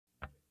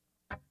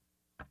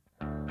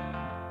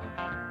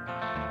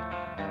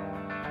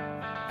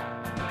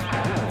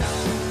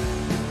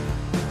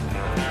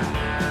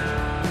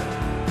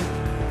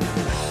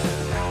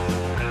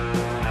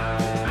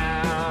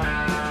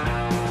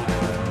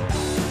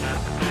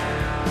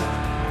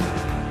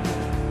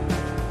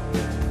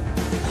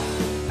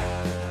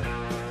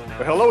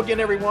Well, hello again,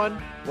 everyone.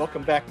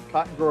 Welcome back to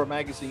Cotton Grower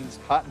Magazine's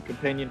Cotton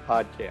Companion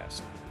podcast.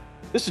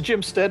 This is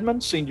Jim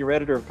Stedman, Senior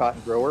Editor of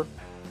Cotton Grower,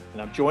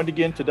 and I'm joined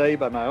again today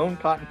by my own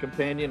Cotton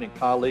Companion and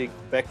colleague,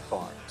 Beck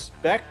Barnes.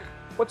 Beck,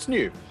 what's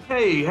new?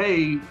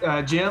 Hey,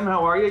 Jim,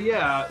 how are you?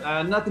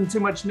 Yeah, nothing too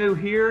much new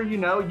here. You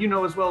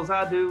know as well as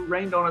I do,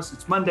 rained on us.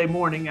 It's Monday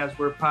morning as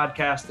we're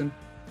podcasting.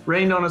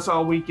 Rained on us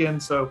all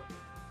weekend, so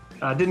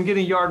didn't get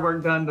any yard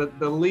work done.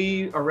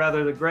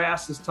 The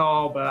grass is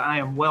tall, but I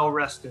am well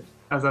rested,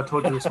 as I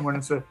told you this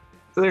morning. So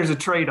there's a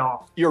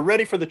trade-off. You're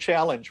ready for the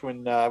challenge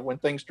when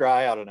things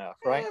dry out enough,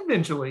 right?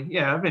 Eventually.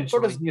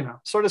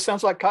 Sort of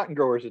sounds like cotton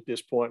growers at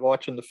this point,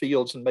 watching the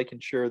fields and making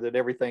sure that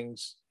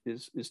everything's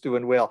is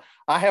doing well.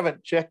 I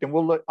haven't checked, and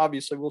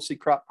we'll see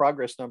crop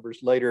progress numbers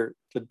later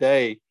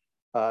today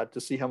to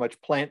see how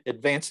much plant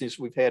advances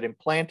we've had in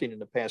planting in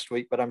the past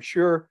week. But I'm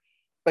sure,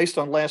 based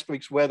on last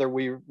week's weather,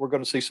 we're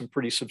going to see some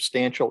pretty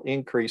substantial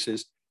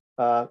increases.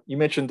 You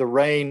mentioned the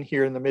rain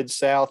here in the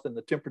Mid-South, and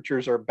the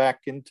temperatures are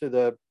back into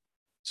the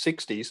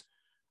 60s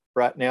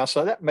right now,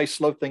 so that may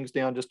slow things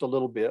down just a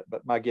little bit.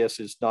 But my guess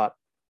is not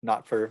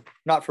for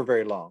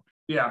very long.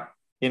 Yeah.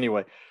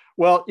 Anyway,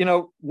 well,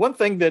 one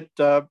thing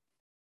that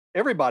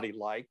everybody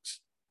likes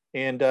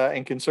and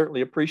can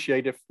certainly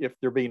appreciate if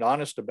they're being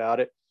honest about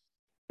it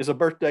is a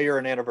birthday or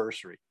an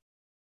anniversary.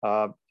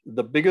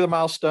 The bigger the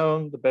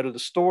milestone, the better the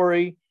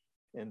story,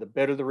 and the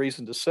better the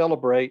reason to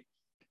celebrate.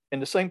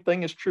 And the same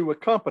thing is true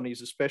with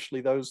companies, especially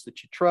those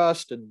that you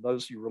trust and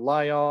those you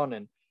rely on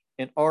and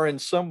are in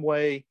some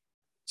way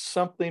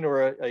something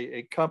or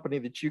a company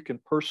that you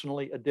can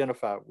personally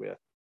identify with.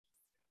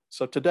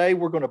 So today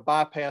we're going to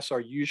bypass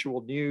our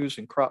usual news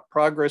and crop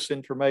progress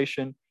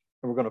information,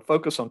 and we're going to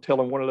focus on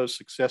telling one of those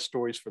success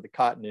stories for the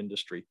cotton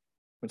industry.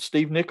 When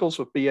Steve Nichols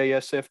of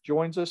BASF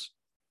joins us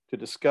to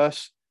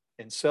discuss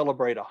and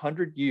celebrate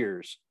 100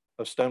 years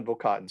of Stoneville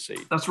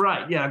cottonseed. That's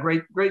right. Yeah,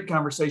 great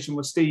conversation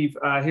with Steve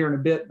here in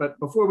a bit. But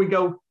before we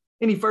go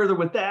any further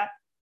with that,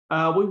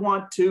 we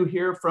want to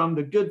hear from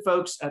the good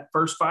folks at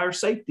First Fire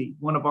Safety,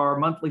 one of our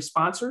monthly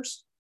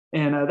sponsors,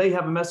 and they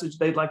have a message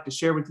they'd like to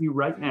share with you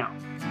right now.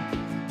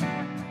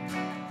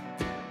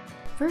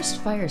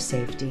 First Fire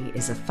Safety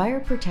is a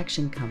fire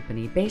protection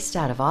company based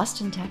out of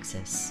Austin,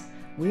 Texas.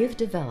 We have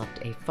developed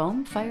a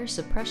foam fire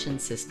suppression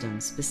system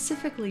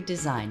specifically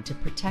designed to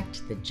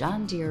protect the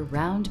John Deere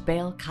round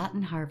bale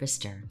cotton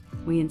harvester.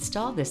 We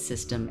install this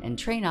system and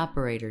train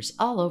operators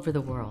all over the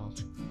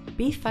world.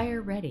 Be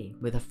fire ready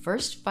with a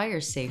First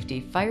Fire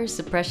Safety fire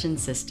suppression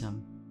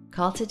system.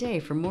 Call today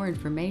for more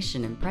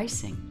information and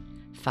pricing.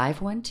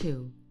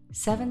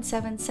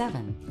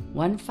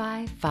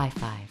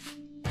 512-777-1555.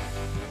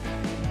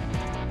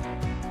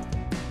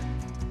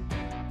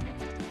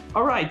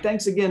 All right,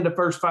 thanks again to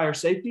First Fire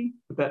Safety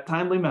with that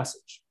timely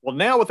message. Well,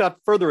 now, without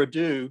further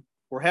ado,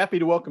 we're happy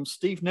to welcome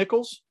Steve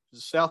Nichols,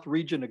 the South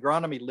Region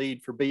Agronomy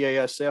Lead for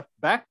BASF,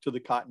 back to the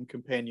Cotton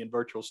Companion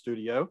virtual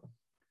studio.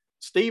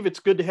 Steve,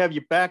 it's good to have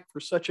you back for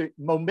such a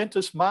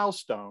momentous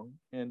milestone.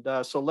 And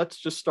so let's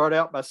just start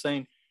out by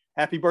saying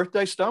happy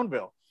birthday,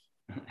 Stoneville.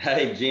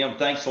 Hey, Jim,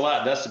 thanks a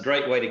lot. That's a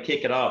great way to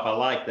kick it off. I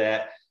like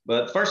that.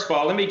 But first of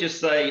all, let me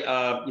just say,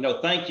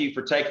 thank you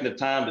for taking the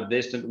time to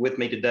visit with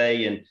me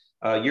today, and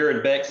you're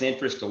in Beck's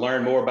interest to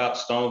learn more about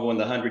Stoneville and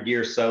the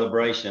 100-year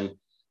celebration.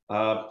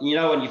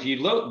 And if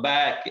you look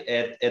back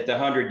at the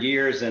 100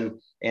 years and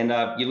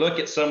you look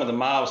at some of the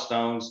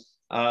milestones,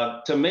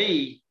 to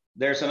me,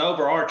 there's an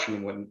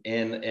overarching one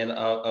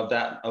of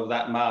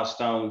that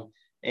milestone.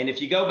 And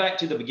if you go back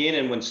to the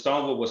beginning when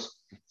Stoneville was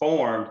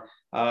formed,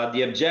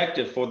 the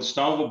objective for the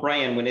Stoneville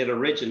brand when it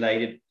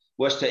originated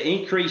was to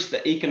increase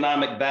the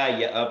economic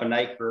value of an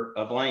acre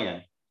of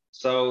land.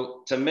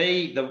 So to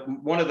me,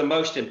 one of the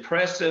most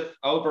impressive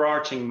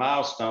overarching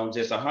milestones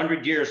is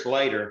 100 years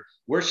later,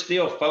 we're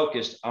still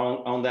focused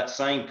on that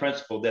same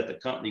principle that the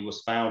company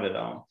was founded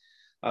on.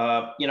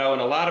 And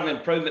a lot of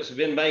improvements have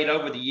been made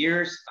over the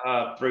years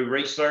through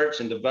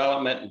research and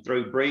development and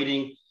through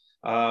breeding.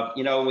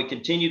 We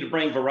continue to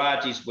bring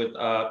varieties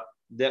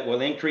that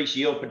will increase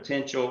yield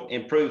potential,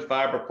 improve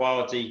fiber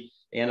quality,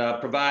 and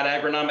provide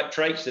agronomic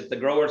traits that the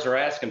growers are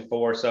asking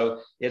for. So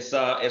it's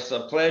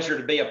a pleasure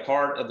to be a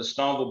part of the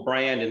Stoneville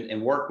brand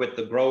and work with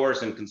the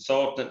growers and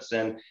consultants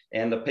and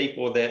the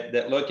people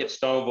that look at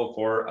Stoneville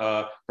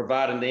for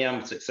providing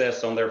them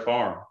success on their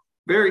farm.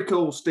 Very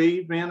cool,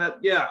 Steve, man. I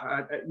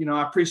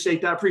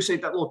appreciate that. I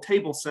appreciate that little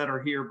table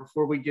setter here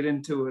before we get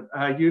into it.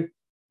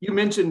 You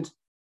mentioned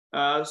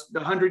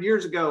 100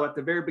 years ago at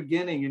the very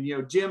beginning,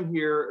 and Jim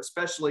here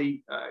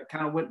especially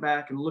kind of went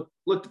back and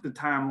looked at the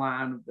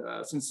timeline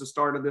since the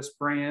start of this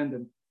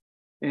brand,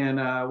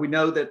 and we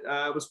know that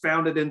it was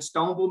founded in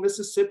Stoneville,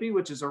 Mississippi,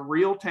 which is a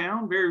real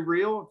town, very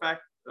real. In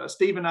fact,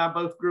 Steve and I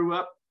both grew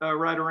up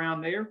right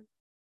around there,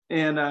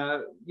 and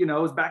it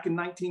was back in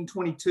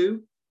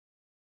 1922.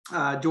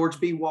 George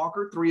B.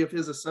 Walker, three of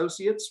his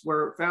associates,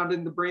 were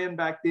founding the brand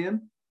back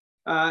then,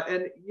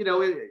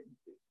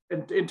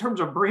 in terms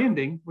of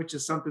branding, which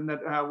is something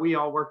that we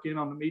all work in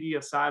on the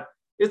media side,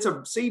 it's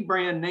a seed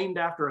brand named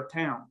after a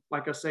town.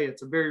 Like I say,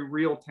 it's a very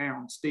real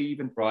town,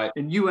 Steve. And, right.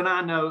 and you and I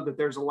know that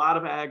there's a lot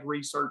of ag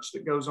research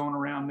that goes on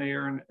around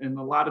there, and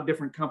a lot of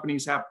different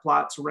companies have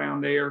plots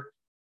around there.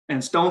 And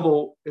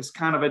Stoneville is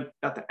kind of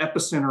at the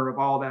epicenter of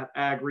all that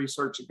ag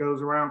research that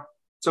goes around.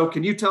 So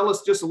can you tell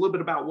us just a little bit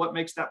about what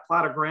makes that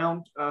plot of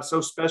ground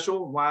so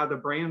special and why the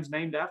brand's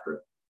named after it?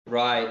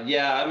 Right.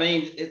 Yeah. I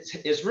mean,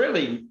 it's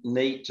really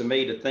neat to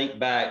me to think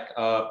back.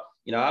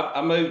 You know,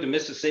 I moved to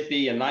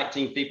Mississippi in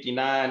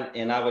 1959,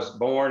 and I was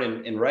born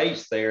and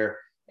raised there.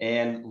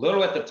 And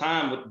little at the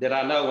time did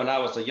I know, when I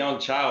was a young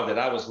child, that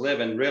I was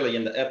living really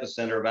in the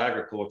epicenter of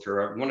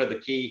agriculture, one of the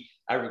key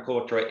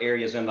agricultural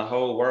areas in the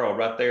whole world,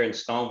 right there in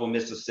Stoneville,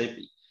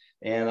 Mississippi.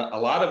 And a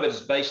lot of it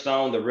is based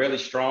on the really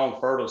strong,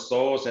 fertile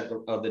soils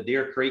of the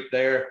Deer Creek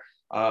there,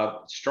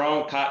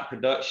 strong cotton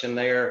production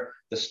there.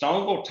 The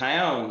Stoneville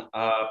town,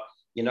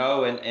 you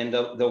know, and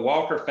the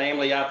Walker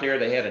family out there,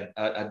 they had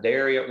a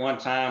dairy at one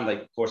time.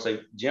 Of course,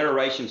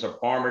 generations of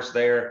farmers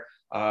there.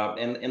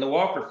 And the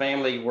Walker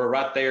family were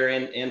right there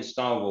in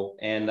Stoneville.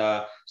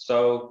 And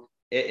so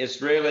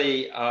it's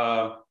really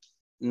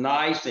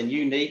nice and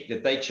unique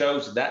that they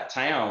chose that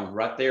town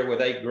right there where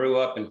they grew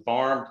up and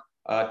farmed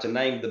to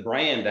name the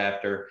brand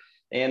after.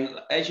 And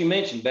as you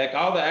mentioned, Beck,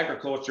 all the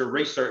agriculture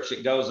research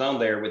that goes on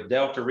there with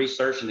Delta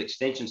Research and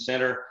Extension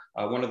Center,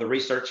 one of the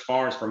research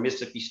farms for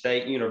Mississippi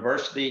State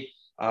University.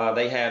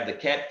 They have the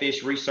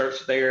catfish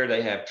research there.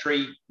 They have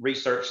tree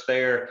research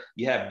there.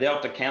 You have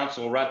Delta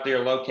Council right there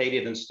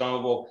located in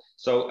Stoneville.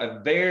 So a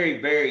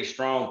very, very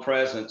strong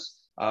presence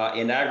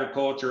in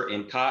agriculture,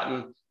 in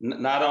cotton,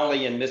 not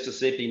only in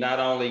Mississippi, not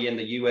only in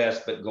the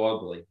U.S., but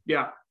globally.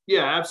 Yeah,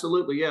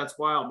 absolutely. Yeah, it's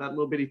wild. That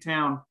little bitty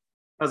town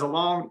has a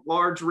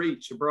large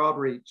reach, a broad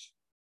reach.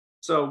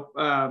 So,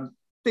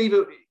 Steve,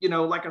 you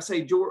know, like I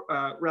say,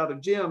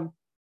 Jim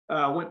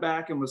went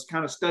back and was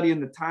kind of studying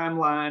the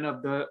timeline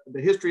of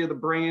the history of the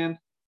brand.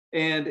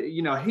 And,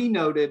 you know, he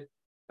noted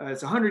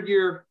it's a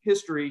 100-year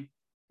history,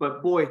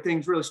 but boy,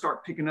 things really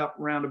start picking up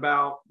around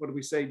about, what do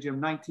we say,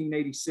 Jim,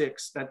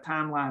 1986, that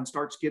timeline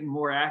starts getting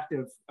more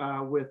active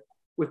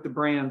with the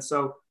brand.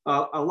 So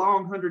a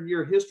long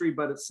 100-year history,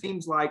 but it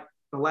seems like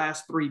the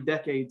last 3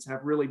 decades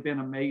have really been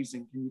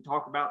amazing. Can you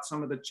talk about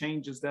some of the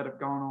changes that have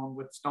gone on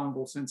with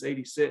Stoneville since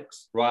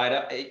 '86?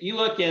 Right. You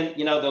look in,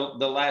 you know,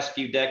 the last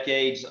few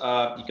decades,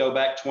 you go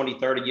back 20,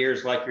 30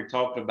 years like you're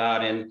talking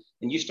about, and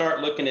you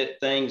start looking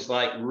at things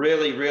like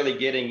really, really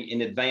getting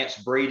in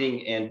advanced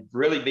breeding and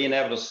really being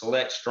able to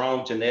select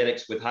strong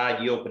genetics with high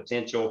yield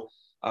potential,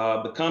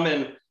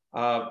 becoming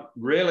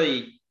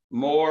really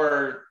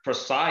more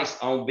precise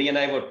on being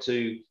able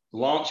to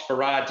launch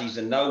varieties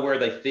and know where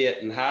they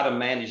fit and how to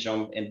manage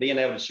them, and being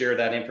able to share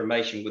that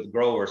information with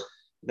growers.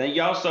 Then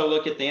you also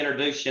look at the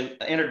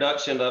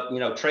introduction of, you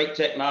know, trait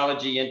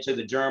technology into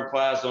the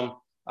germplasm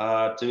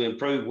to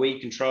improve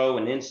weed control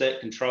and insect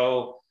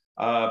control.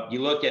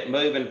 You look at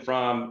moving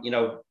from, you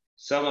know,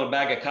 selling a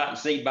bag of cotton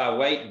seed by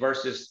weight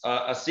versus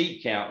a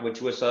seed count,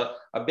 which was a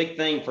big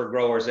thing for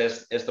growers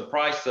as the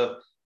price of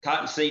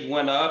cotton seed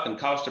went up and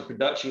cost of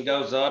production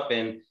goes up,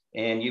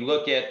 and you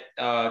look at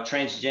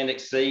transgenic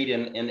seed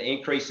and the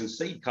increase in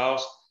seed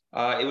costs.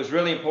 It was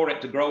really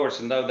important to growers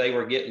to know they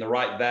were getting the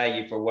right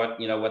value for what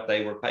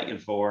they were paying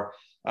for.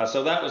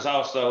 So that was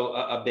also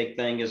a big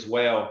thing as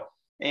well.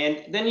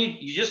 And then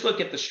you just look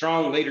at the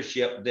strong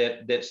leadership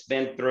that's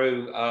been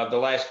through the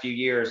last few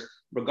years.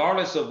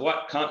 Regardless of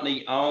what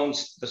company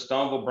owns the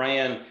Stoneville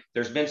brand,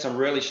 there's been some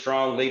really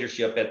strong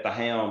leadership at the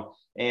helm.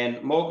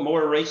 And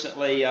more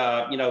recently,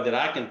 you know, that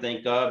I can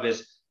think of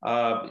is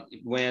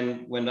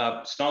when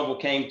Stoneville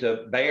came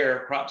to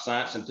Bayer Crop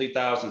Science in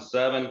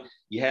 2007,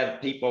 you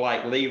had people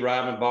like Lee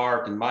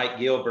Rivenbark and Mike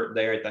Gilbert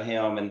there at the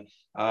helm. And,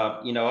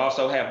 you know,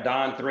 also have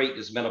Don Threet,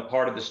 that's been a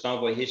part of the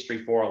Stoneville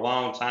history for a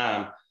long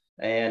time.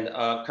 And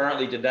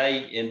currently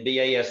today in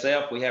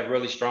BASF, we have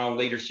really strong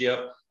leadership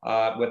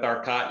with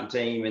our cotton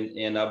team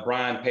and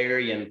Brian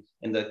Perry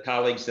and the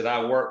colleagues that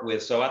I work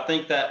with. So I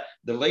think that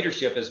the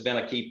leadership has been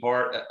a key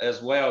part,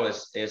 as well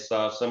as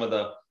some of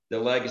the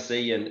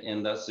legacy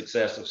and the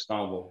success of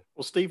Stoneville.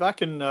 Well, Steve, I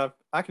can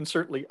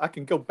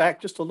go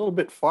back just a little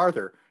bit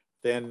farther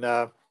than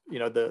you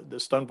know, the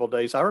Stoneville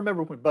days. I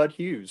remember when Bud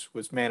Hughes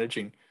was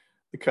managing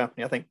the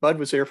company. I think Bud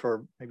was there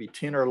for maybe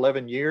 10 or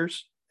 11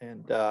 years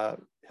and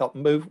helped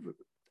move.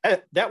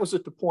 That was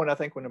at the point, I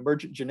think, when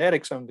Emergent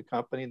Genetics owned the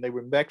company, and they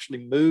would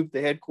actually move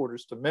the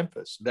headquarters to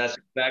Memphis. That's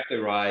exactly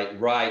right.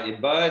 Right.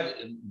 And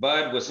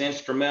Bud was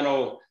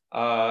instrumental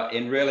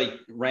in really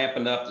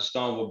ramping up the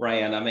Stoneville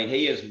brand. I mean,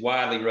 he is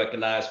widely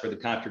recognized for the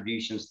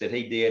contributions that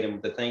he did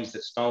and the things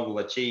that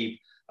Stoneville achieved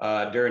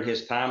during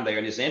his time there.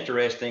 And it's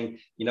interesting,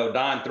 you know,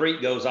 Don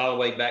Threet goes all the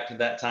way back to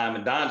that time.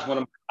 And Don's one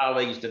of my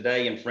colleagues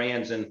today and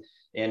friends. And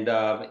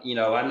you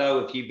know, I know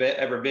if you've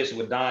ever visited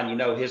with Don, you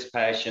know his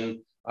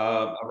passion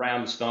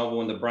around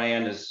Stoneville and the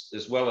brand,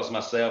 as well as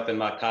myself and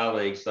my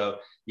colleagues. So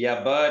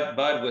yeah,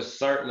 Bud was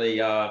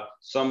certainly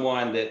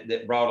someone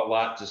that brought a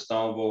lot to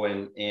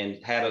Stoneville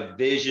and had a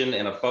vision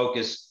and a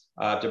focus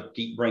to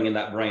keep bringing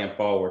that brand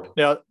forward.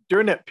 Now,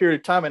 during that period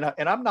of time,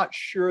 and I'm not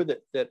sure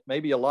that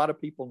maybe a lot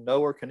of people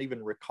know or can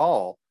even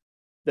recall,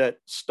 that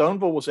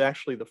Stoneville was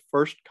actually the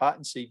first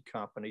cottonseed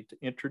company to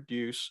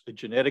introduce a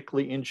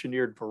genetically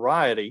engineered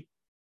variety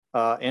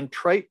and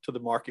trait to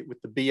the market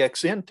with the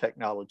BXN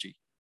technology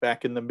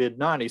back in the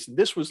mid-90s. And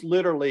this was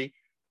literally,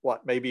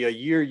 maybe a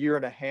year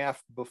and a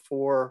half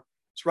before,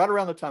 it's right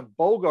around the time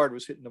Bollgard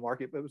was hitting the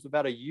market, but it was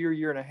about a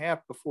year and a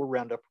half before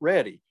Roundup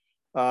Ready.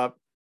 A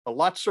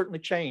lot certainly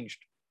changed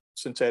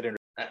since that interview.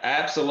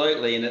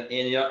 Absolutely, and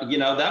you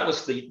know that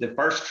was the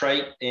first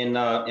trait in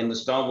the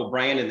Stoneville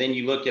brand, and then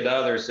you look at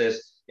others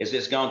as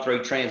it's gone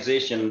through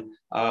transition.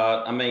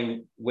 I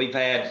mean, we've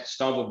had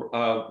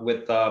Stoneville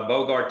with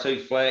Bollgard 2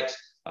 Flex.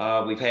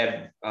 We've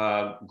had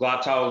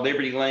Glytol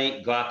Liberty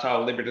Link,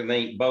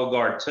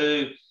 Bollgard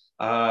 2.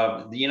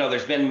 You know,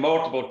 there's been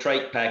multiple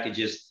trait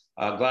packages,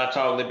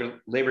 Glytol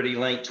Liberty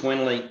Link,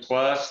 Twin Link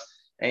Plus,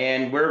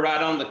 and we're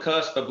right on the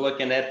cusp of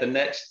looking at the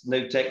next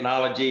new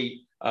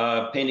technology.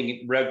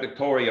 Pending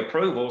regulatory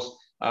approvals,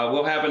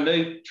 we'll have a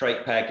new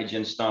trait package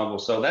in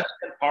Stoneville. So that's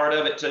been part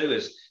of it too,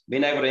 is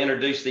being able to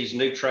introduce these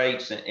new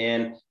traits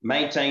and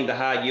maintain the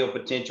high yield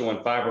potential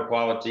and fiber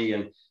quality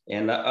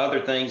and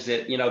other things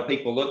that, you know,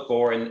 people look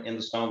for in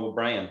the Stoneville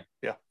brand.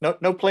 Yeah,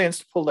 no plans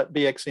to pull that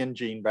BXN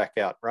gene back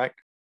out, right?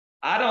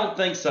 I don't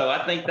think so.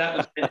 I think that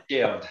was been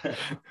shelved.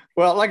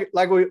 Well,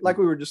 like we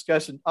were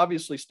discussing,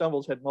 obviously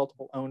Stoneville's had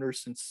multiple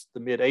owners since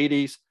the mid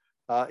 80s.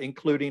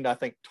 Including, I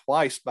think,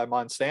 twice by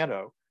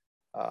Monsanto.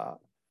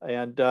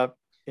 And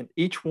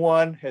each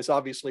one has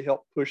obviously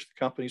helped push the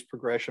company's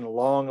progression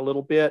along a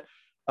little bit.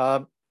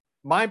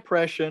 My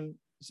impression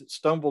is that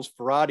Stoneville's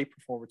variety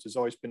performance has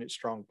always been its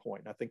strong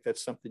point. I think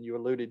that's something you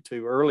alluded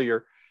to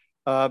earlier.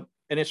 And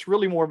it's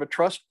really more of a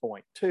trust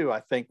point, too, I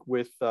think,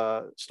 with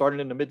starting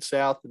in the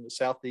Mid-South and the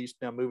Southeast,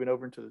 now moving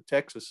over into the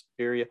Texas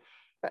area.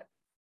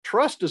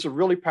 Trust is a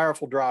really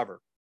powerful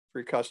driver for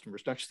your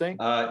customers, don't you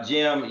think?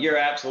 Jim, you're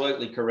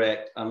absolutely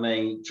correct. I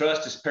mean,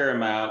 trust is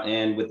paramount,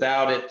 and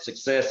without it,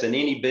 success in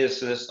any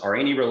business or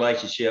any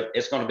relationship,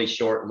 it's going to be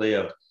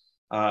short-lived.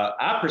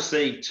 I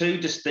perceive two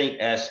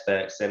distinct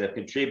aspects that have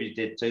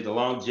contributed to the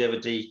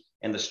longevity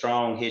and the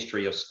strong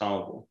history of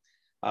Stoneville.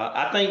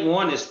 I think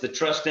one is the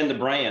trust in the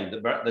brand,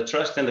 the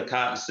trust in the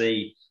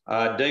cottonseed,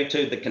 due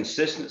to the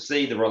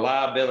consistency, the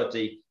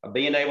reliability of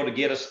being able to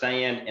get a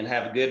stand and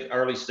have a good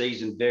early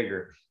season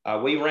vigor.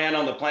 We ran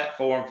on the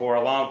platform for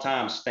a long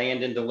time,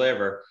 stand and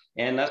deliver.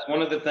 And that's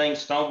one of the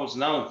things Stoneville's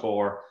known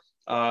for.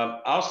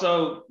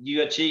 Also,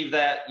 you achieve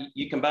that,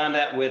 you combine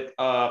that with,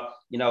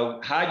 you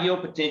know, high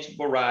yield potential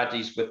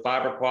varieties with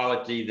fiber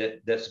quality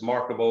that's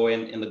marketable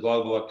in the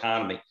global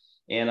economy.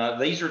 And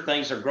these are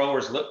things that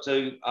growers look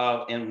to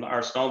in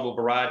our Stoneville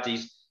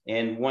varieties.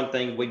 And one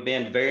thing we've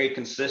been very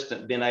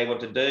consistent, been able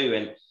to do.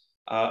 And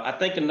I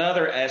think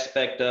another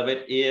aspect of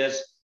it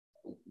is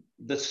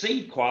the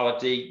seed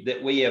quality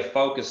that we have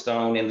focused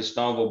on in the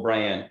Stoneville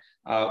brand.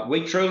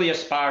 We truly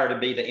aspire to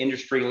be the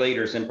industry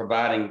leaders in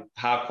providing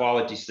high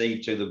quality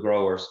seed to the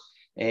growers.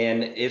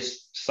 And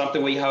it's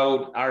something we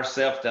hold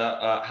ourselves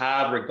to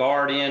high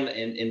regard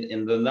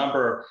in the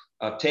number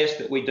of tests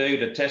that we do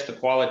to test the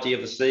quality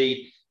of the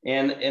seed.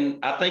 And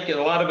I think a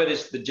lot of it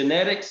is the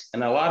genetics,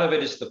 and a lot of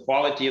it is the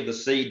quality of the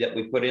seed that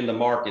we put in the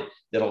market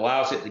that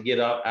allows it to get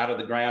up out of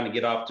the ground and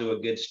get off to a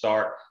good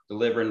start,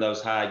 delivering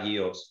those high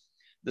yields.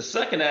 The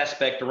second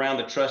aspect around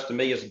the trust to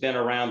me has been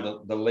around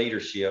the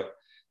leadership.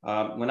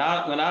 When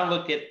I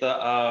look at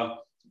the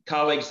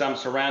colleagues I'm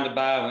surrounded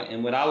by,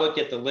 and when I look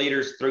at the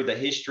leaders through the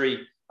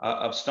history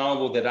of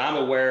Stoneville that I'm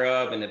aware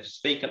of and have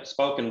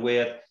spoken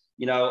with,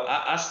 you know,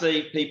 I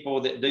see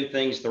people that do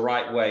things the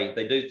right way.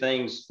 They do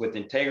things with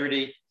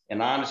integrity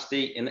and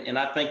honesty, and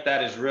I think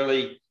that has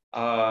really,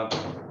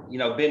 you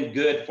know, been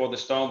good for the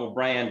Stoneville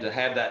brand to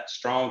have that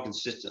strong,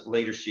 consistent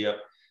leadership.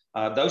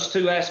 Those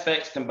two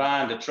aspects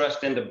combined, the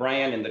trust in the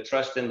brand and the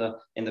trust in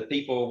the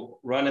people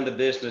running the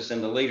business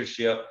and the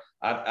leadership,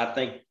 I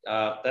think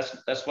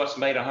that's what's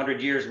made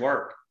 100 years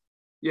work.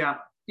 Yeah.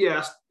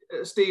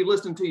 Steve,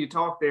 listening to you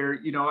talk there,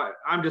 you know,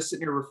 I'm just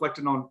sitting here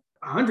reflecting on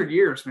 100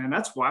 years, man.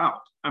 That's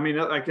wild. I mean,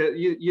 like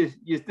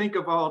you think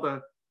of all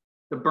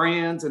the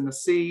brands and the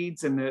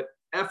seeds and the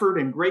effort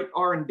and great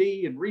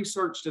R&D and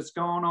research that's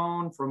gone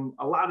on from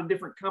a lot of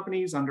different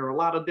companies under a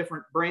lot of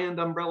different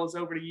brand umbrellas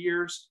over the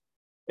years.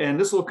 And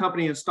this little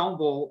company in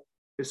Stoneville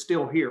is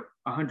still here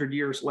 100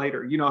 years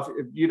later. You know,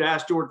 if you'd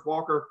asked George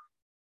Walker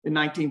in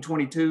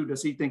 1922,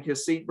 does he think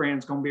his seed brand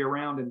is going to be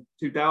around in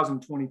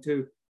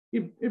 2022?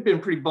 It'd been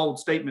a pretty bold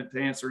statement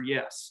to answer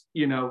yes,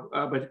 you know,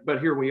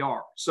 but here we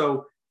are.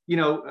 So, you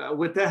know,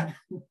 with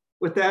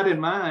that in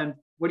mind,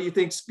 what do you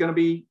think is going to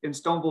be in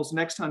Stoneville's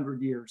next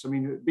 100 years? I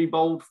mean, be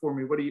bold for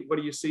me. What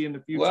do you see in the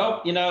future?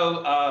 Well, you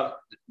know,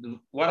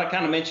 what I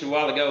kind of mentioned a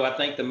while ago, I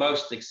think the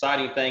most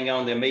exciting thing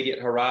on the immediate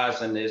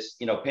horizon is,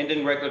 you know,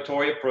 pending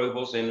regulatory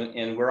approvals,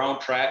 and we're on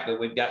track, but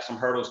we've got some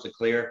hurdles to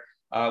clear.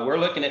 We're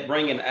looking at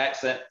bringing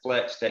Accent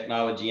Flex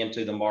technology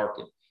into the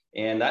market.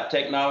 And that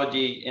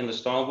technology in the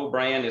Stoneville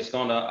brand is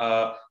going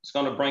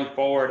to bring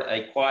forward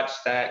a quad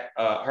stack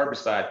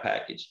herbicide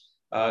package.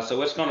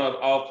 So it's going to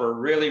offer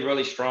really,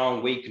 really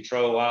strong weed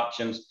control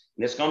options.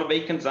 And it's going to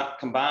be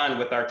combined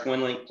with our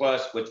Twin Link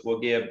Plus, which will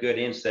give good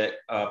insect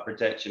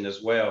protection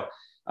as well.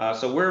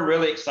 So we're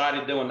really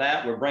excited doing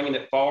that. We're bringing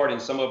it forward in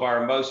some of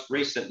our most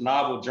recent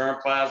novel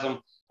germplasm.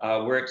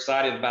 We're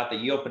excited about the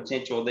yield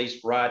potential of these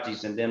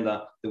varieties and then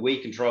the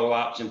weed control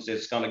options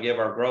it's going to give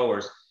our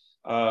growers.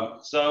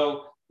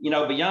 So,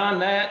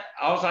 beyond that,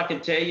 all I can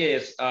tell you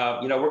is,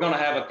 we're going to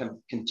have a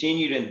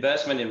continued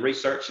investment in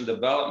research and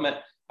development.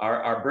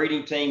 Our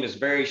breeding team is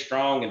very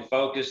strong and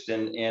focused,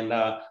 and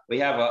we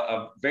have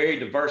a very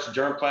diverse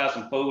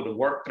germplasm pool to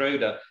work through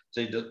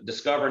to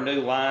discover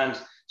new lines.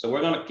 So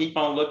we're going to keep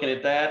on looking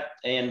at that,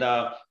 and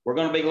we're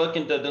going to be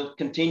looking to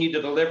continue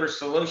to deliver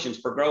solutions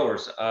for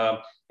growers.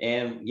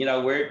 And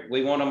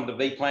we want them to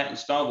be planting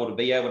Stoneville to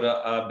be able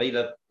to be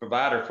the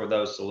provider for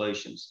those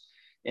solutions.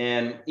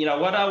 And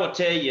what I will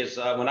tell you is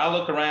when I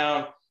look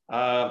around,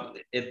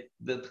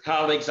 the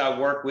colleagues I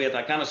work with,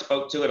 I kind of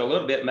spoke to it a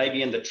little bit,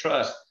 maybe in the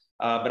trust.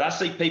 But I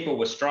see people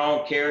with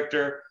strong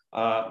character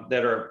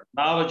that are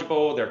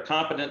knowledgeable, they're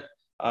competent,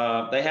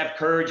 they have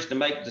courage to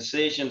make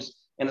decisions.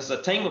 And it's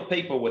a team of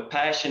people with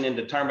passion and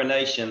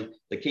determination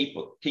to keep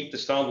the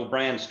Stoneville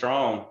brand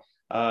strong.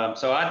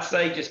 So I'd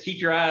say just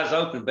keep your eyes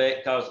open,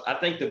 Beck, because I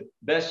think the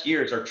best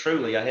years are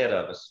truly ahead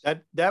of us.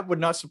 That would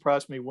not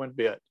surprise me one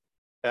bit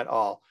at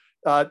all.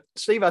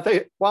 Steve, I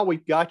think while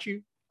we've got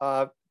you,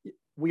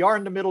 we are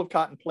in the middle of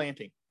cotton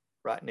planting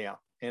right now.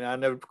 And I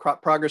know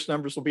crop progress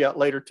numbers will be out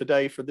later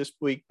today for this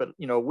week, but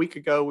a week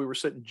ago we were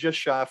sitting just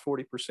shy of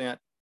 40%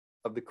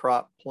 of the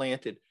crop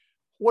planted.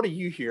 What are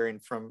you hearing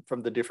from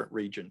the different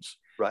regions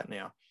right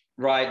now?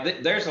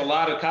 Right. There's a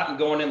lot of cotton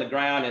going in the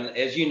ground. And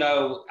as you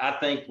know, I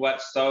think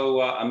what's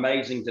so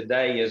amazing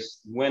today is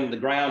when the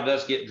ground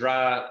does get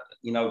dry,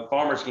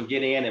 farmers can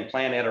get in and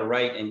plant at a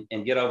rate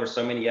and get over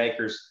so many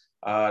acres,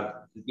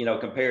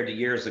 compared to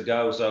years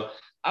ago. So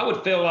I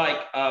would feel like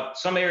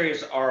some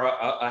areas are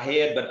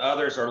ahead, but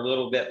others are a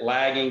little bit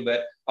lagging.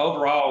 But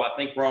overall, I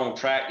think we're on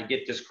track to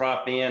get this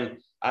crop in.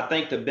 I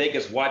think the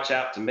biggest watch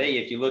out to me,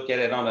 if you look at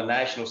it on a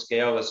national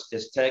scale,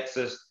 is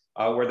Texas,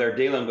 where they're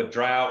dealing with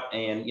drought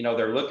and,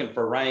 they're looking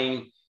for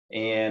rain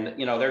and,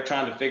 they're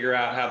trying to figure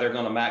out how they're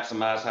going to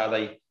maximize how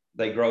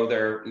they grow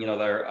their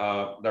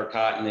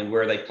cotton and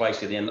where they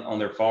place it on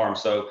their farm.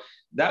 So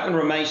that one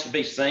remains to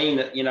be seen,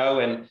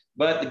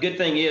 but the good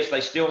thing is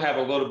they still have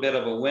a little bit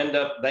of a wind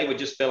up. They would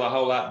just feel a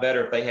whole lot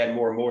better if they had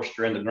more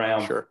moisture in the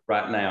ground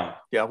right now.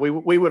 Yeah, we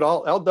would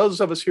all those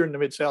of us here in the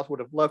Mid-South would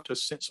have loved to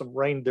send some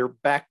rain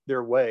back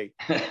their way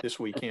this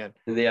weekend.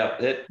 Yeah,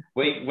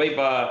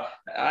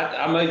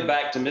 I moved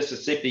back to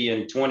Mississippi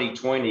in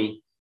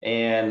 2020.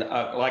 And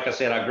like I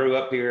said, I grew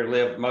up here,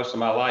 lived most of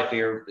my life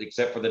here,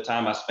 except for the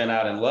time I spent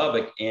out in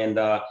Lubbock. And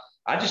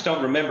I just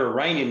don't remember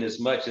raining as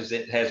much as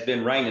it has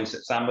been raining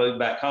since I moved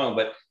back home.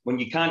 But when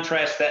you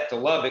contrast that to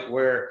Lubbock,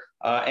 where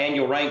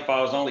annual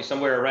rainfall is only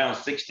somewhere around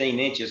 16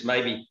 inches,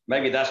 maybe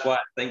that's why I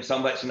think so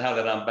much now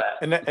that I'm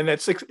back.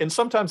 And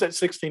sometimes that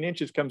 16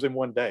 inches comes in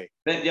one day.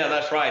 Yeah,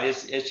 that's right.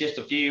 It's just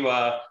a few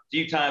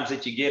times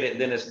that you get it,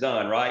 and then it's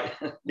done, right?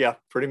 Yeah,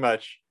 pretty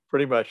much.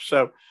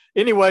 So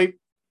anyway,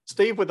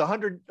 Steve, with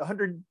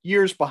 100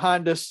 years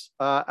behind us,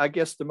 I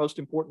guess the most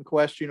important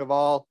question of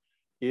all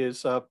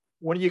is,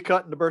 when are you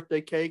cutting the birthday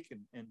cake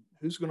and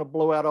who's going to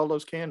blow out all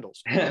those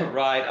candles?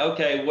 Right.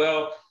 Okay.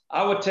 Well,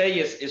 I would tell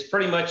you it's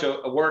pretty much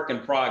a work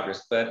in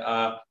progress, but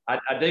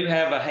I do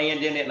have a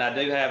hand in it and I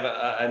do have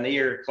an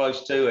ear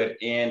close to it.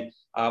 And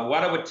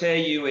what I would tell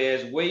you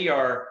is we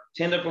are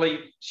tentatively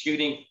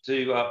shooting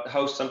to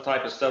host some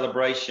type of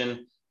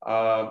celebration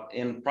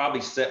in probably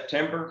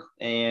September.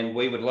 And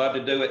we would love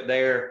to do it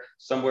there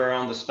somewhere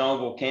on the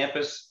Stoneville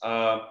campus.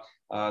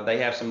 They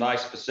have some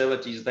nice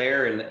facilities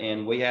there,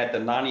 and we had the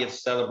 90th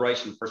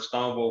celebration for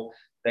Stoneville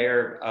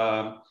there.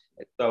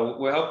 So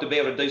we hope to be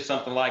able to do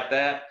something like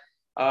that.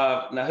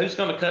 Now, who's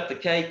going to cut the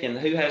cake and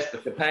who has the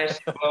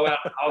capacity to blow out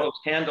all those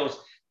candles?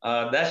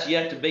 That's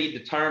yet to be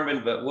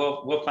determined, but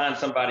we'll find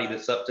somebody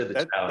that's up to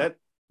the challenge.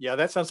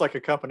 That sounds like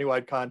a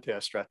company-wide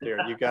contest right there.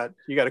 You got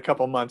a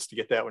couple months to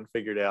get that one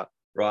figured out.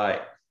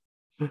 Right.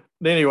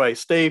 Anyway,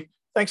 Steve,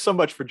 thanks so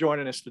much for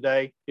joining us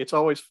today. It's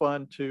always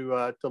fun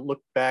to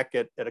look back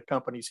at a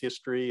company's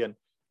history and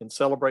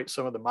celebrate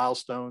some of the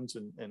milestones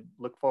and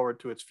look forward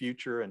to its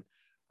future. And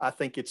I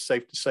think it's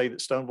safe to say that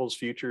Stoneville's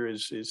future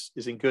is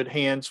in good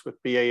hands with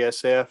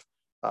BASF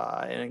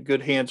and in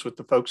good hands with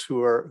the folks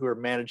who are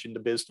managing the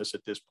business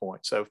at this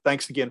point. So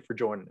thanks again for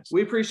joining us.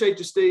 We appreciate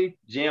you, Steve.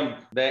 Jim,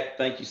 Beck,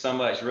 thank you so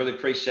much. Really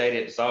appreciate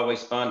it. It's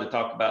always fun to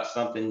talk about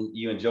something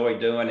you enjoy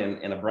doing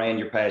and a brand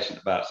you're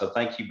passionate about. So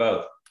thank you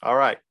both. All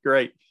right,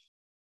 great.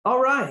 All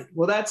right.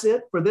 Well, that's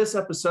it for this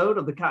episode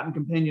of the Cotton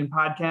Companion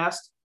podcast.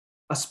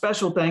 A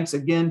special thanks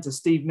again to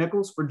Steve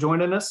Nichols for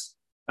joining us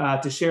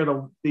to share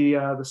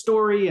the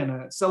story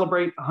and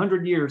celebrate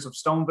 100 years of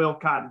Stoneville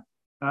cotton.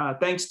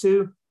 Thanks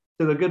to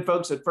the good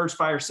folks at First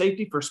Fire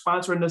Safety for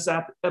sponsoring this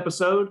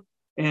episode.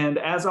 And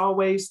as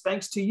always,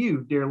 thanks to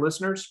you, dear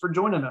listeners, for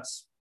joining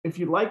us. If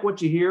you like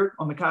what you hear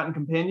on the Cotton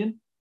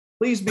Companion,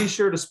 Please be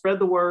sure to spread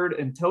the word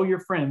and tell your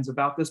friends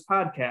about this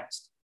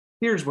podcast.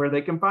 Here's where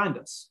they can find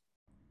us.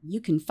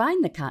 You can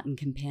find the Cotton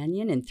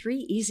Companion in 3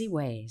 easy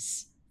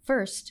ways.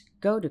 First,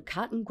 go to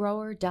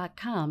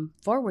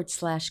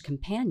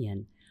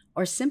cottongrower.com/companion,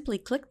 or simply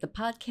click the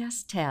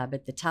podcast tab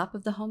at the top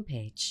of the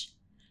homepage.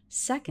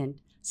 Second,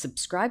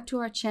 subscribe to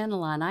our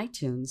channel on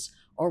iTunes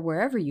or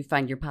wherever you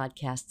find your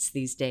podcasts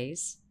these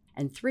days.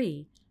 And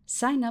 3,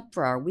 sign up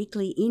for our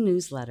weekly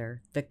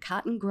e-newsletter, the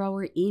Cotton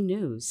Grower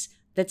e-News,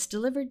 that's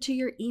delivered to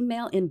your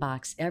email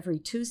inbox every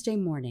Tuesday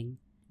morning.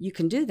 You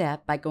can do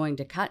that by going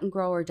to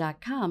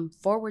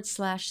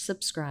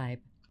cottongrower.com/subscribe.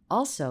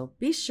 Also,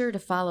 be sure to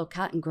follow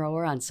Cotton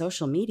Grower on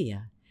social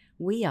media.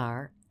 We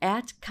are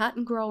at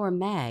Cotton Grower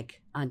Mag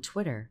on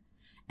Twitter.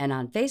 And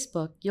on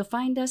Facebook, you'll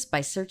find us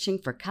by searching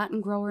for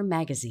Cotton Grower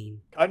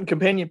Magazine. Cotton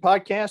Companion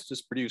Podcast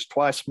is produced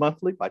twice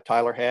monthly by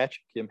Tyler Hatch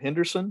and Kim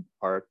Henderson,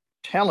 our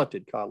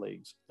talented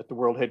colleagues at the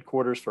world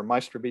headquarters for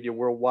Maestro Media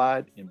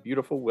Worldwide in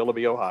beautiful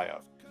Willoughby,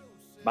 Ohio.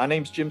 My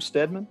name's Jim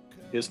Stedman.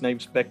 His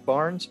name's Beck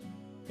Barnes.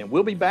 And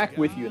we'll be back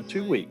with you in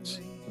 2 weeks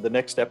for the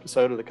next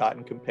episode of the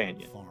Cotton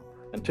Companion.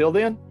 Until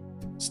then,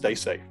 stay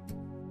safe.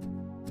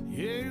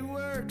 Yeah, he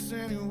works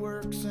and he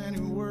works and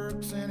he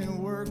works and he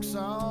works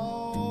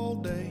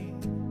all day.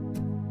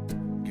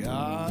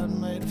 God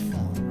made a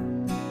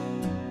farmer.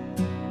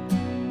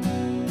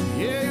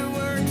 Yeah,